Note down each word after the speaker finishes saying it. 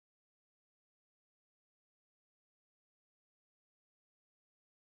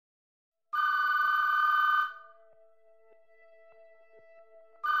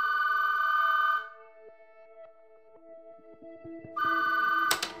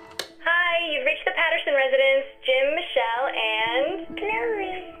Hi, you've reached the Patterson residence. Jim, Michelle, and...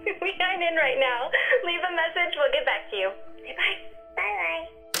 Chloe. We aren't in right now. Leave a message, we'll get back to you. Say bye. Bye-bye.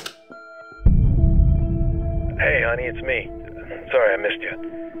 Hey, honey, it's me. Sorry I missed you.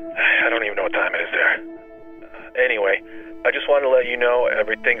 I don't even know what time it is there. Anyway, I just wanted to let you know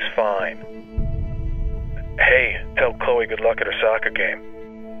everything's fine. Hey, tell Chloe good luck at her soccer game.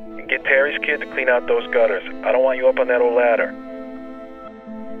 And get Terry's kid to clean out those gutters. I don't want you up on that old ladder.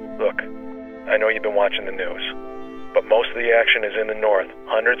 Look, I know you've been watching the news, but most of the action is in the north,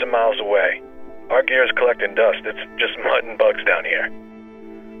 hundreds of miles away. Our gear is collecting dust. It's just mud and bugs down here.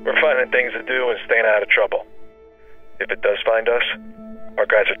 We're finding things to do and staying out of trouble. If it does find us, our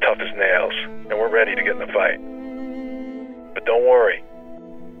guys are tough as nails, and we're ready to get in the fight. But don't worry,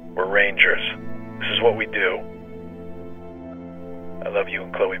 we're Rangers. This is what we do. I love you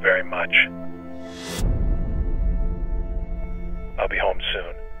and Chloe very much. I'll be home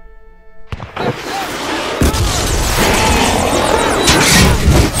soon.